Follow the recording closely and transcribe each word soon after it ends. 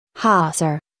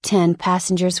Hasar, 10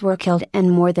 passengers were killed and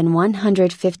more than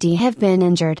 150 have been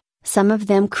injured, some of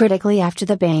them critically after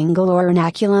the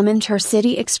Bangalore-Ernakulam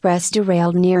Intercity Express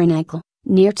derailed near Ernakulam,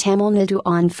 near Tamil Nadu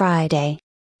on Friday.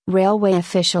 Railway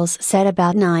officials said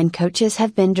about 9 coaches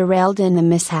have been derailed in the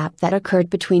mishap that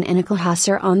occurred between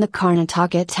Ernakulam on the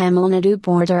Karnataka-Tamil Nadu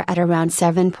border at around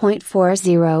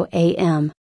 7:40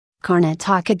 am.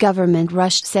 Karnataka government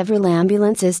rushed several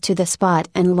ambulances to the spot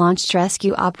and launched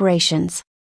rescue operations.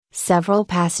 Several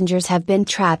passengers have been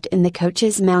trapped in the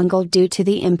coaches mangled due to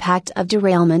the impact of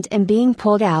derailment and being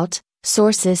pulled out,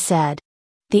 sources said.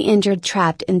 The injured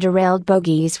trapped in derailed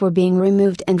bogies were being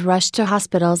removed and rushed to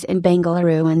hospitals in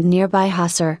Bengaluru and nearby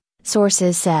Hasar,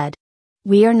 sources said.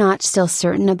 We are not still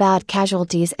certain about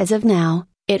casualties as of now,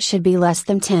 it should be less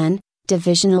than 10,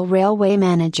 Divisional Railway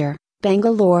Manager,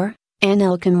 Bangalore,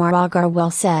 Anil Kumar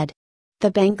Agarwal said.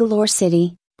 The Bangalore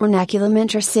City, Ernakulam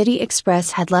Intercity Express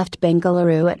had left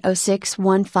Bengaluru at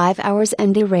 06:15 hours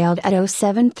and derailed at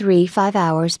 07:35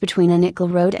 hours between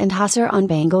Anekal Road and Hasar on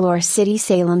Bangalore City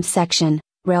Salem section,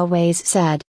 Railways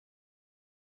said.